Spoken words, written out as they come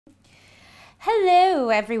Hello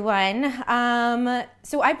everyone.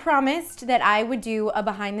 So I promised that I would do a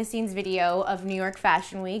behind the scenes video of New York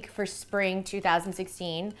Fashion Week for spring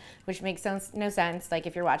 2016, which makes no sense like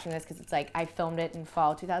if you're watching this because it's like I filmed it in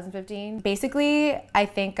fall 2015. Basically, I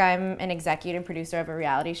think I'm an executive producer of a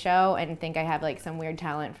reality show and think I have like some weird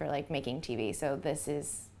talent for like making TV. So this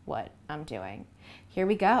is what I'm doing. Here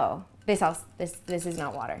we go. This is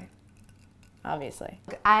not water. Obviously.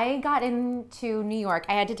 I got into New York.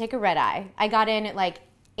 I had to take a red eye. I got in at like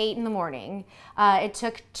 8 in the morning. It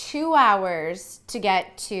took 2 hours to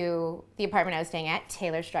get to the apartment I was staying at,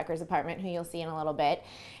 Taylor Strecker's apartment, who you'll see in a little bit.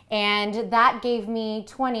 And that gave me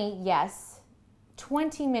 20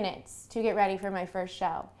 minutes to get ready for my first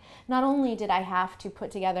show. Not only did I have to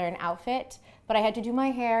put together an outfit, but I had to do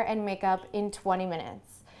my hair and makeup in 20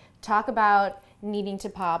 minutes. Talk about needing to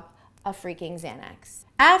pop a freaking Xanax.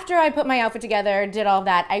 After I put my outfit together, did all of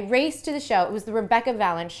that, I raced to the show. It was the Rebecca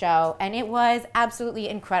Valance show, and it was absolutely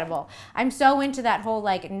incredible. I'm so into that whole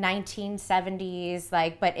like 1970s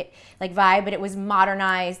vibe, but it was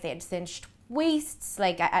modernized. They had cinched waists.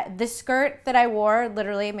 Like the skirt that I wore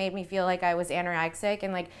literally made me feel like I was anorexic,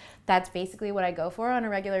 and like that's basically what I go for on a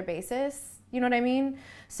regular basis. You know what I mean?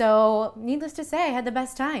 So needless to say, I had the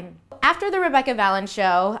best time. After the Rebecca Valance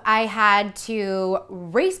show, I had to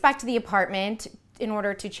race back to the apartment in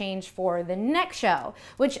order to change for the next show,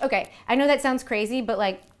 which, okay, I know that sounds crazy, but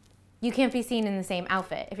like, you can't be seen in the same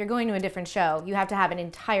outfit. If you're going to a different show, you have to have an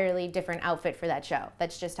entirely different outfit for that show.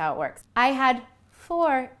 That's just how it works. I had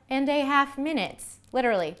 4.5 minutes,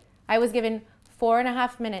 literally. I was given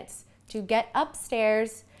 4.5 minutes to get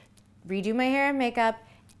upstairs, redo my hair and makeup,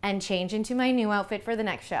 and change into my new outfit for the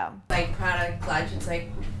next show. Like product clutch, it's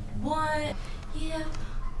like, what? Yeah,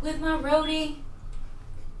 with my roadie.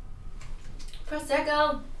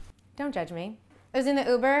 Prosecco. Don't judge me. I was in the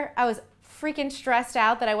Uber. I was freaking stressed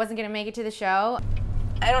out that I wasn't gonna make it to the show.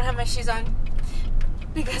 I don't have my shoes on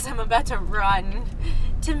because I'm about to run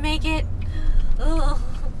to make it. Ugh,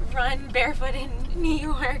 run barefoot in New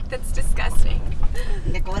York. That's disgusting.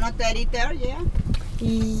 The coconut there, yeah? Am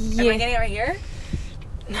I getting it right here?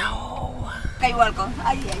 No. Okay, welcome.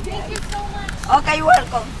 Thank you so much. Okay,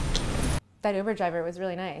 welcome. That Uber driver was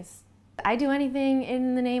really nice. I do anything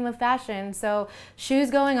in the name of fashion, so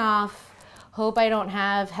shoes going off. Hope I don't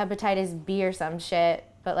have hepatitis B or some shit,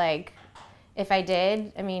 but like, if I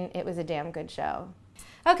did, I mean, it was a damn good show.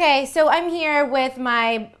 Okay, so I'm here with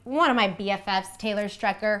one of my BFFs, Taylor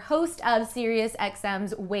Strecker, host of Sirius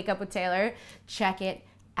XM's Wake Up with Taylor. Check it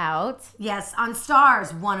out. Yes, on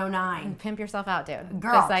Stars 109. Pimp yourself out, dude.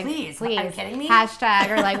 Girl, just like, please. Are you kidding me? Hashtag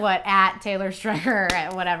or like what, at Taylor Strecker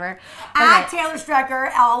or whatever. At Taylor Strecker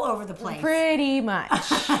all over the place. Pretty much.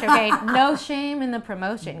 Okay, no shame in the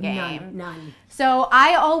promotion game. None. So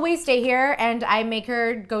I always stay here and I make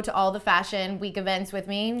her go to all the fashion week events with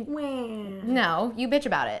me. No, you bitch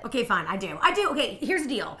about it. Okay, fine, I do. Okay, here's the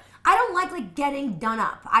deal. I don't like getting done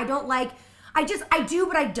up. I do,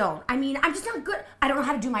 but I don't. I mean, I'm just not good. I don't know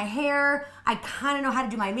how to do my hair. I kind of know how to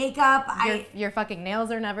do my makeup. Your fucking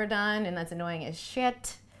nails are never done, and that's annoying as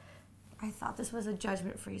shit. I thought this was a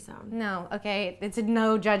judgment-free zone. No, okay, it's a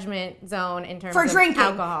no judgment zone in terms of drinking,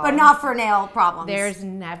 alcohol. But not for nail problems. There's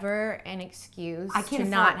never an excuse to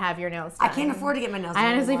not have your nails done. I can't afford to get my nails done.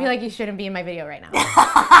 I honestly feel like you shouldn't be in my video right now.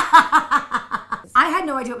 I had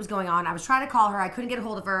no idea what was going on. I was trying to call her. I couldn't get a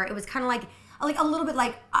hold of her. It was kind of like a little bit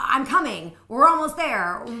like, I'm coming. We're almost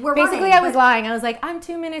there. We're Basically, running. I was lying. I was like, I'm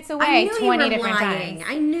 2 minutes away 20 different times.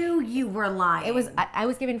 I knew you were lying. It was. I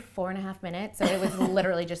was given 4.5 minutes, so it was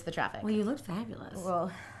literally just the traffic. Well, you looked fabulous.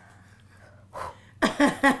 Well,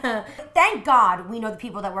 thank God we know the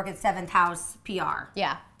people that work at 7th House PR.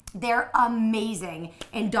 Yeah. They're amazing.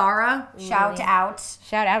 And Dara, shout out.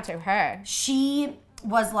 Shout out to her. She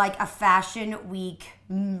was like a fashion week,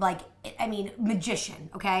 magician,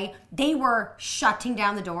 okay? They were shutting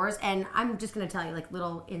down the doors, and I'm just gonna tell you like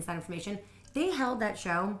little inside information. They held that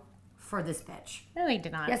show for this bitch. No, they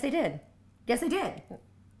did not. Yes, they did. Yes, they did.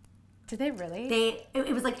 Did they really?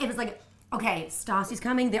 It was like, okay, Stassi's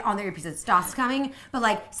coming. They're on their earpieces. Stassi's coming, but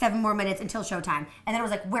like 7 more minutes until showtime. And then it was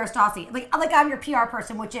like, where's Stassi? Like I'm your PR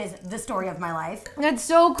person, which is the story of my life. That's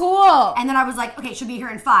so cool. And then I was like, okay, she'll be here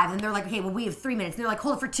in 5. And they're like, okay, well, we have 3 minutes. And they're like,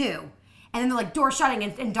 hold it for 2. And then they're like, door shutting,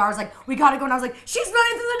 and Dar's like, we gotta go. And I was like, she's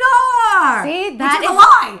running through the door. See, that is a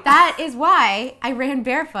lie. That is why I ran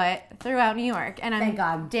barefoot throughout New York, and I'm Thank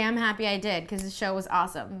God. Damn happy I did because the show was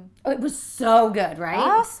awesome. Oh, it was so good, right?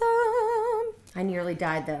 Awesome. I nearly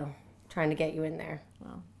died though, trying to get you in there.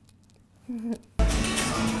 Well.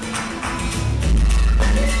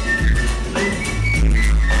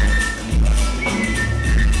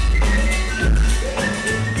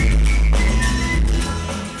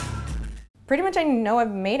 pretty much I know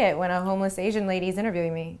I've made it when a homeless Asian lady is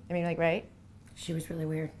interviewing me. I mean, like, right? She was really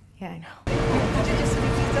weird. Yeah, I know.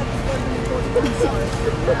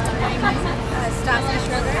 Stassi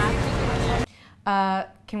Schroeder.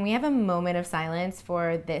 Can we have a moment of silence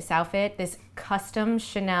for this outfit, this custom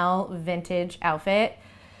Chanel vintage outfit?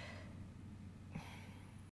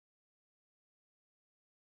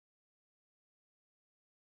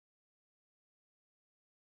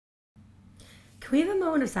 Can we have a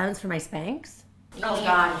moment of silence for my Spanx? Oh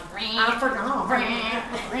God, I forgot.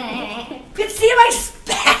 Good to see my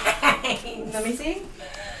Spanx. Let me see.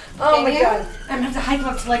 Oh my God, I'm gonna have to hike them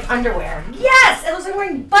up to like underwear. Yes, it looks like I'm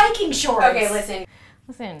wearing biking shorts. Okay, listen.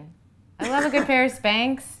 Listen, I love a good pair of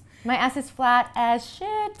Spanx. My ass is flat as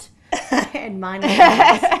shit. And mine.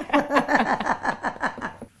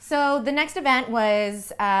 So the next event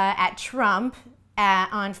was at Trump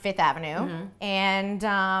on Fifth Avenue, and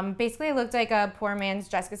basically I looked like a poor man's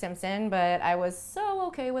Jessica Simpson, but I was so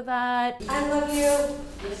okay with that. I love you.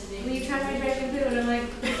 Will you try my dry shampoo? And I'm like,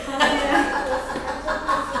 oh,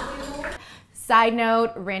 yeah. Side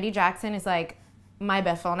note: Randy Jackson is like my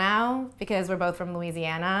best friend now because we're both from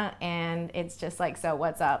Louisiana, and it's just like, so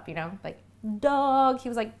what's up, you know? Like, dog. He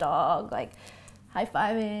was like, dog, like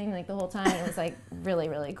high-fiving like the whole time. It was like really,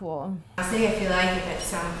 really cool. Honestly, I feel like at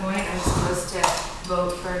some point I'm supposed to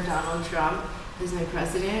vote for Donald Trump as my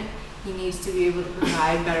president. He needs to be able to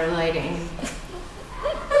provide better lighting.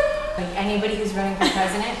 Like anybody who's running for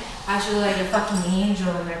president, I should look like a fucking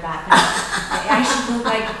angel in their bathroom. Like, I should look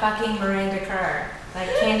like fucking Miranda Kerr,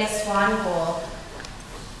 like Candace Swanpool.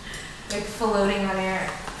 Like floating on air.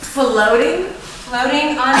 Floating?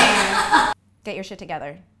 Floating on air. Get your shit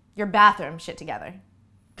together. Your bathroom shit together.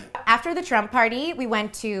 After the Trump party, we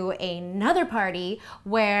went to another party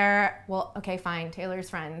where, well, okay, fine, Taylor's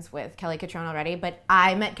friends with Kelly Cutrone already, but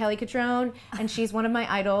I met Kelly Cutrone, and she's one of my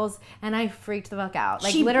idols, and I freaked the fuck out.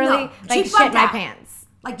 Like, literally, like, shit my pants.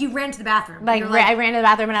 Like, you ran to the bathroom. Like, I ran to the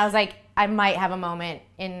bathroom, and I was like, I might have a moment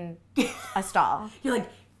in a stall. You're like,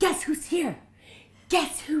 guess who's here?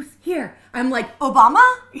 Guess who's here? I'm like, Obama?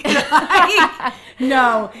 Like,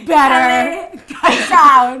 no. Better. Guys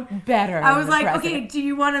down. Better. I was like, okay, do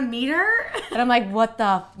you want to meet her? And I'm like, what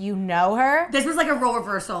the, you know her? This was like a role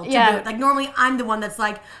reversal. Yeah. Like, normally I'm the one that's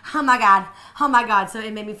like, oh my God, oh my God. So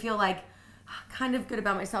it made me feel like kind of good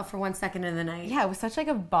about myself for 1 second of the night. Yeah, it was such like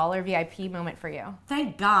a baller VIP moment for you.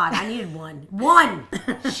 Thank God. I needed one. One.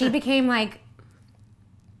 She became like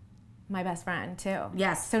my best friend too.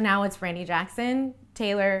 Yes. So now it's Randy Jackson,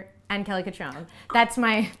 Taylor, and Kelly Cutrone. That's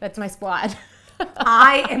my squad.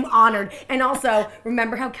 I am honored. And also,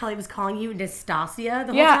 remember how Kelly was calling you Nastasia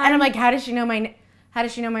the whole time? And I'm like, how does she know my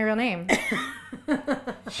real name?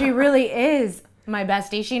 She really is my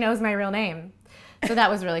bestie. She knows my real name. So that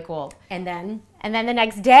was really cool. And then the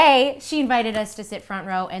next day, she invited us to sit front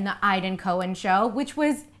row in the Iden Cohen show, which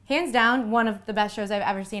was hands down one of the best shows I've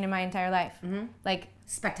ever seen in my entire life. Like,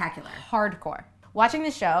 spectacular. Hardcore. Watching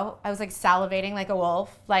the show, I was like salivating like a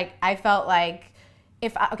wolf. Like, I felt like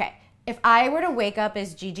if I were to wake up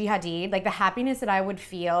as Gigi Hadid, like the happiness that I would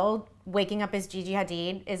feel waking up as Gigi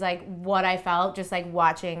Hadid is like what I felt just like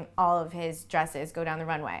watching all of his dresses go down the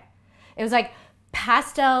runway. It was like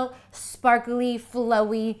pastel, sparkly,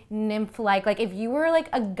 flowy, nymph-like. Like if you were like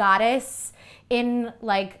a goddess in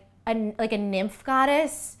like a nymph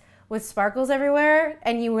goddess with sparkles everywhere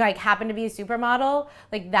and you like happen to be a supermodel,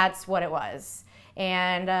 like that's what it was.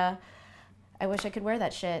 And I wish I could wear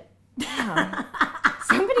that shit. Damn.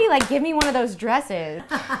 Somebody like give me one of those dresses.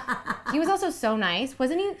 He was also so nice,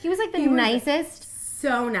 wasn't he? He was like the nicest.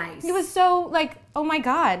 So nice. He was so like, oh my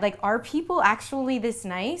God, like are people actually this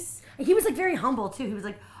nice? He was like very humble too. He was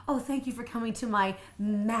like, oh, thank you for coming to my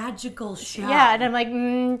magical show. Yeah, and I'm like,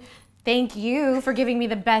 thank you for giving me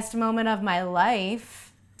the best moment of my life.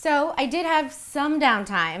 So I did have some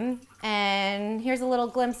downtime, and here's a little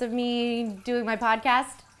glimpse of me doing my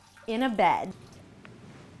podcast in a bed.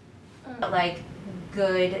 Like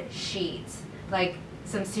good sheets, like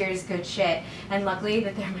some serious good shit. And luckily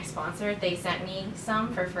that they're my sponsor, they sent me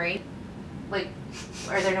some for free. Like,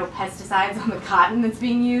 are there no pesticides on the cotton that's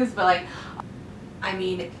being used? But like, I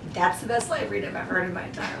mean, that's the best life read I've ever heard in my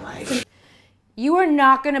entire life. You are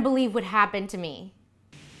not gonna believe what happened to me.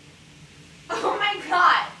 Oh my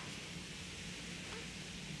God.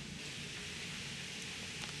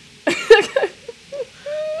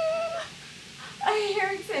 A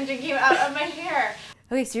hair extension came out of my hair.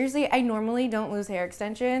 Okay, seriously, I normally don't lose hair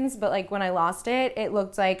extensions, but like when I lost it, it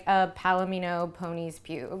looked like a Palomino pony's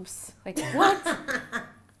pubes. Like, what?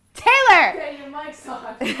 Taylor! Yeah, your mic's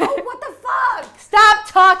on. Oh, what the fuck? Stop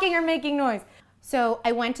talking or making noise. So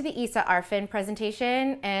I went to the Issa Arfin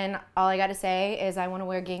presentation, and all I got to say is I want to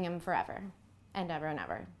wear gingham forever and ever and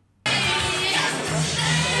ever. Want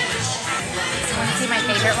to see my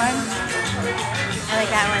favorite one? I like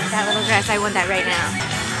that one, that little dress. I want that right now.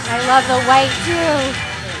 I love the white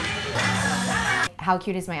too. How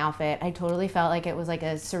cute is my outfit? I totally felt like it was like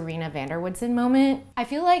a Serena van der Woodsen moment. I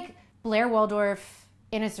feel like Blair Waldorf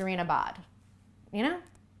in a Serena bod, you know?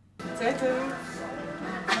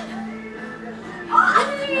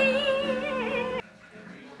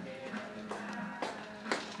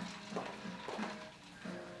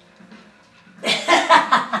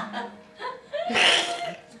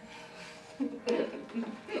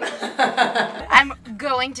 I'm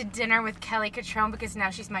going to dinner with Kelly Catrone because now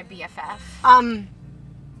she's my BFF.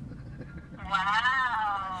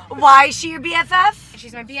 Wow. Why is she your BFF?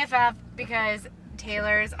 She's my BFF because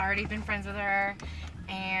Taylor's already been friends with her,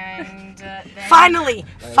 and then Finally!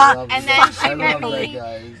 and then she I met love me, that,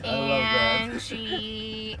 guys. I and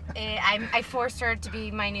love I forced her to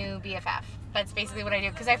be my new BFF. That's basically what I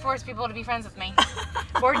do because I force people to be friends with me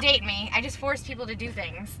or date me. I just force people to do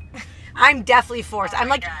things. I'm definitely forced. I'm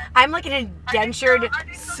like an indentured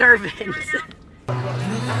servant.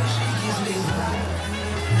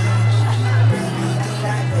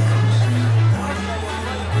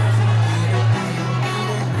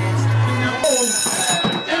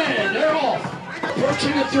 And they're off.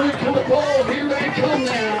 Approaching the 3-quarter ball. Here they come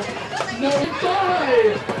now. No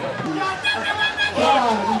 5.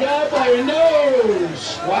 5. You got it by your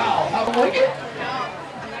nose. Wow. How like it?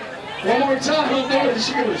 One more time. He'll do it.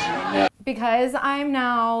 She goes. No. Because I'm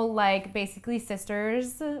now like basically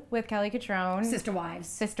sisters with Kelly Catrone. Sister wives.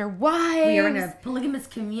 Sister wives. We are in a polygamous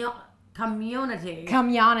community.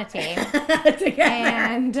 Community. Together.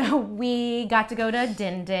 And we got to go to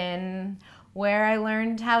Din Din, where I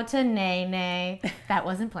learned how to nay-nay. That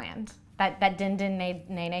wasn't planned. That Din Din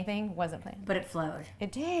nay-nay thing wasn't planned. But it flowed.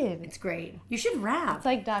 It did. It's great. You should rap. It's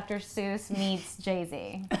like Dr. Seuss meets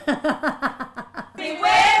Jay-Z.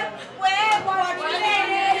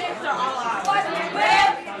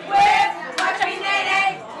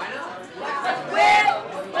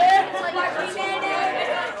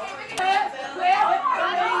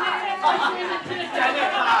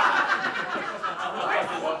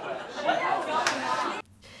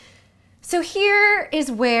 So here is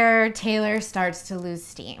where Taylor starts to lose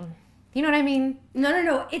steam. You know what I mean?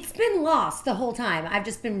 No. It's been lost the whole time. I've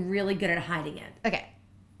just been really good at hiding it. Okay.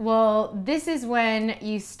 Well, this is when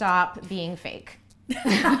you stop being fake.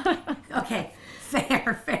 Okay.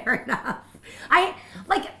 Fair enough. I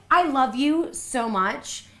love you so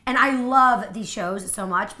much. And I love these shows so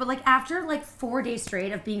much. But like after like 4 days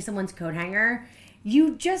straight of being someone's coat hanger,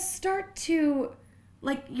 you just start to...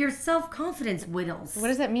 like, your self-confidence whittles. What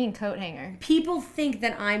does that mean, coat hanger? People think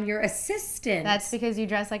that I'm your assistant. That's because you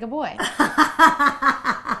dress like a boy.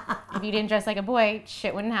 If you didn't dress like a boy,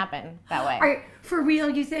 shit wouldn't happen that way. For real,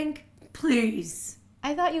 you think? Please.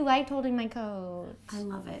 I thought you liked holding my coat. I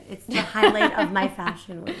love it. It's the highlight of my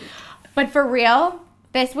fashion week. But for real,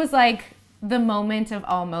 this was like the moment of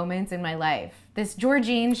all moments in my life. This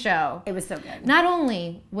Georgine show. It was so good. Not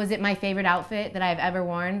only was it my favorite outfit that I've ever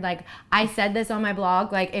worn, like I said this on my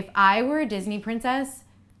blog, like if I were a Disney princess,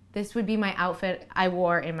 this would be my outfit I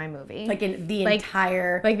wore in my movie. Like in the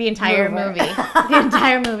entire movie. The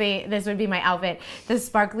entire movie, this would be my outfit. The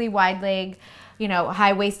sparkly wide leg, you know,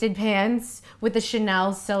 high-waisted pants with the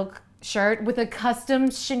Chanel silk shirt with a custom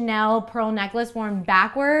Chanel pearl necklace worn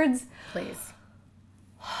backwards. Please.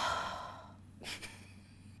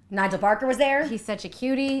 Nigel Barker was there. He's such a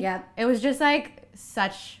cutie. Yep. It was just like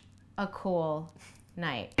such a cool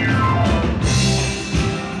night.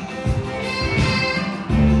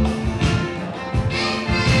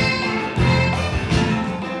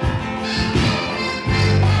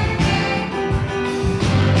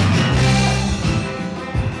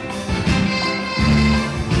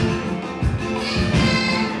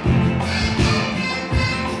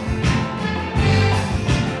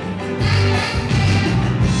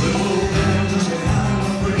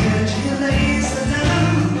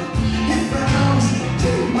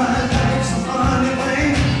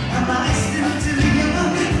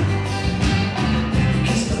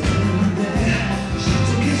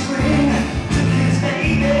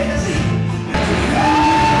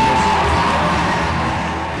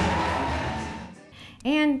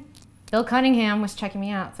 And Bill Cunningham was checking me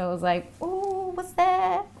out, so I was like, ooh, what's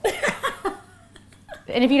that?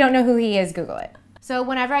 And if you don't know who he is, Google it. So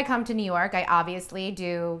whenever I come to New York, I obviously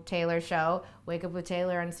do Taylor's show, Wake Up with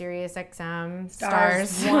Taylor on Sirius XM,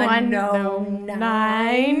 Stars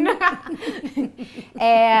 109.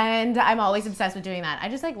 And I'm always obsessed with doing that. I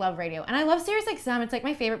just like love radio. And I love Sirius XM. It's like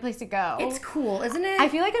my favorite place to go. It's cool, isn't it? I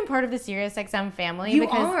feel like I'm part of the Sirius XM family. You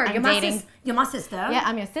because are. I'm You're my sister. Yeah,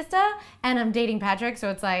 I'm your sister, and I'm dating Patrick,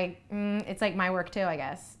 so it's like my work too, I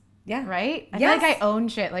guess. Yeah. Right? I feel like I own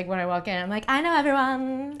shit. Like when I walk in, I'm like, I know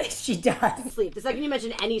everyone. She does. Sleep. The second you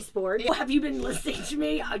mention any sport, have you been listening to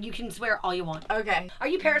me? You can swear all you want. Okay. Are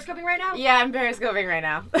you periscoping right now? Yeah, I'm periscoping right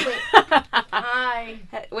now. Hi.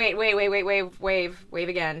 Wait, wave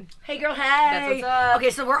again. Hey, girl. Hey. That's what's up.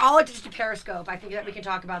 Okay, so we're all addicted to Periscope. I think that we can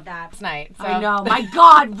talk about that. Tonight. So. I know. My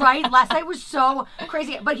God, right? Last night was so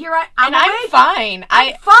crazy. But here I'm I'm fine.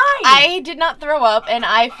 I'm fine. I did not throw up, and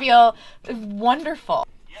I feel wonderful.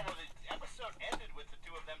 Yeah, no, the episode ended with the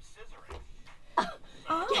two of them scissoring.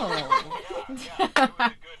 Oh.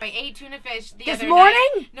 I ate tuna fish the This other morning?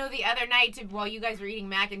 night. No, the other night while you guys were eating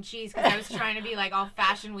mac and cheese because I was trying to be like all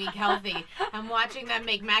Fashion Week healthy. I'm watching them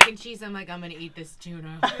make mac and cheese. I'm like, I'm gonna eat this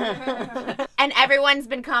tuna. And everyone's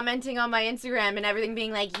been commenting on my Instagram and everything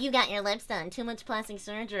being like, you got your lips done, too much plastic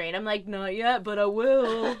surgery. And I'm like, not yet, but I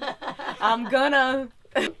will. I'm gonna.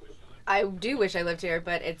 I do wish I lived here,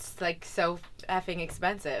 but it's like so effing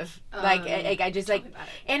expensive. I just like,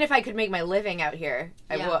 and if I could make my living out here,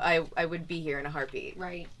 I would be here in a heartbeat.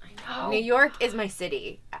 Right. I know. New York is my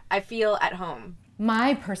city. I feel at home.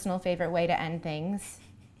 My personal favorite way to end things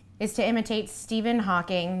is to imitate Stephen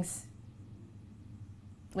Hawking's.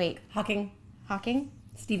 Wait, Hawking. Hawking?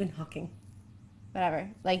 Stephen Hawking. Whatever.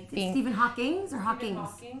 Like being. Stephen Hawking's or Hawking's?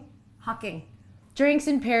 Hawking. Drinks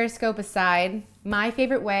and Periscope aside, my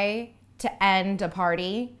favorite way to end a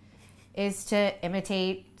party is to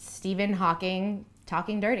imitate Stephen Hawking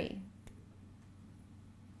talking dirty.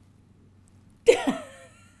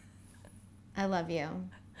 I love you.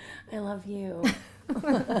 I love you.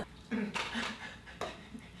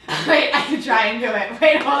 Wait, I can try and do it.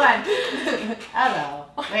 Wait, hold on. Hello.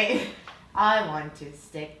 Wait. I want to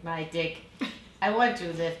stick my dick. I want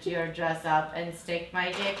to lift your dress up and stick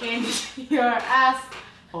my dick in your ass.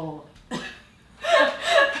 Oh.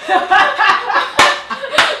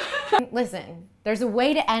 Listen, there's a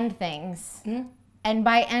way to end things. Mm-hmm. And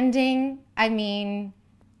by ending, I mean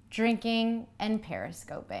drinking and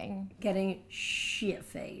periscoping. Getting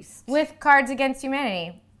shit-faced. With Cards Against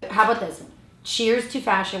Humanity. How about this? Cheers to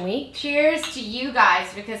Fashion Week. Cheers to you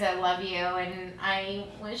guys because I love you and I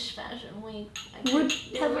wish Fashion Week would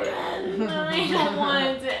never end. I don't want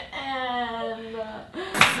it to end.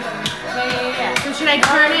 Yeah. So should I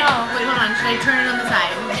turn it? Wait, hold on. Should I turn it on the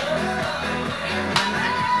side?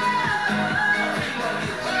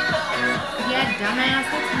 Yeah, dumbass.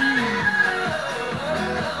 That's me.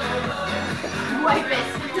 Wipe it.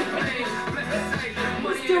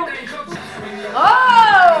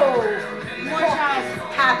 Oh!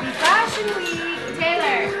 Happy Fashion Week!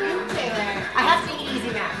 Taylor! I have to eat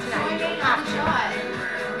Easy Mac tonight.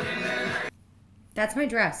 That's my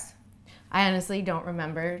dress. I honestly don't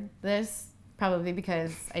remember this, probably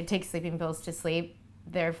because I take sleeping pills to sleep,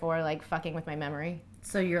 therefore like fucking with my memory.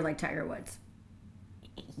 So you're like Tiger Woods.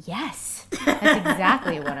 Yes! That's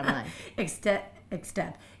exactly what I'm like.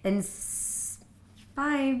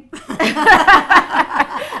 Bye.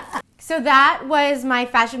 So that was my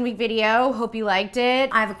Fashion Week video. Hope you liked it.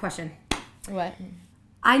 I have a question. What?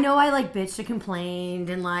 I know I like bitched and complained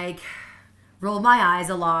and like rolled my eyes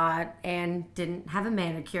a lot and didn't have a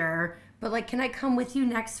manicure, but like, can I come with you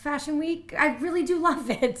next Fashion Week? I really do love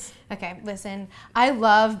it. Okay, listen, I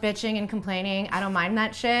love bitching and complaining. I don't mind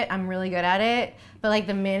that shit. I'm really good at it. But like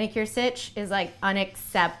the manicure sitch is like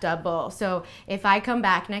unacceptable. So if I come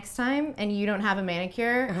back next time and you don't have a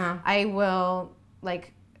manicure, I will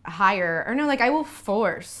like hire, or no, like I will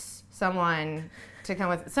force someone to come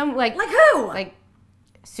with some like who? Like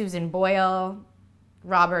Susan Boyle,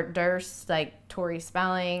 Robert Durst, like Tori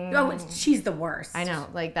Spelling. Oh, she's the worst. I know,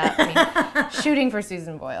 like that. I mean, shooting for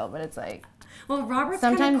Susan Boyle, but it's like, well, Robert's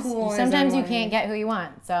sometimes cool sometimes you can't get who you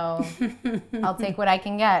want, so I'll take what I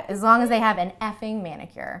can get as long as they have an effing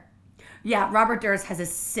manicure. Yeah, Robert Durst has a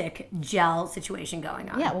sick gel situation going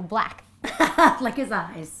on. Yeah, well, black. Like his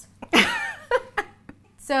eyes.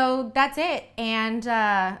 So that's it, and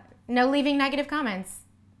no leaving negative comments.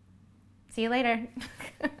 See you later.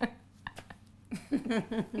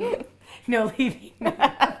 No leaving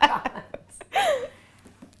negative comments.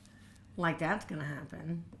 Like that's gonna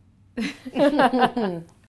happen.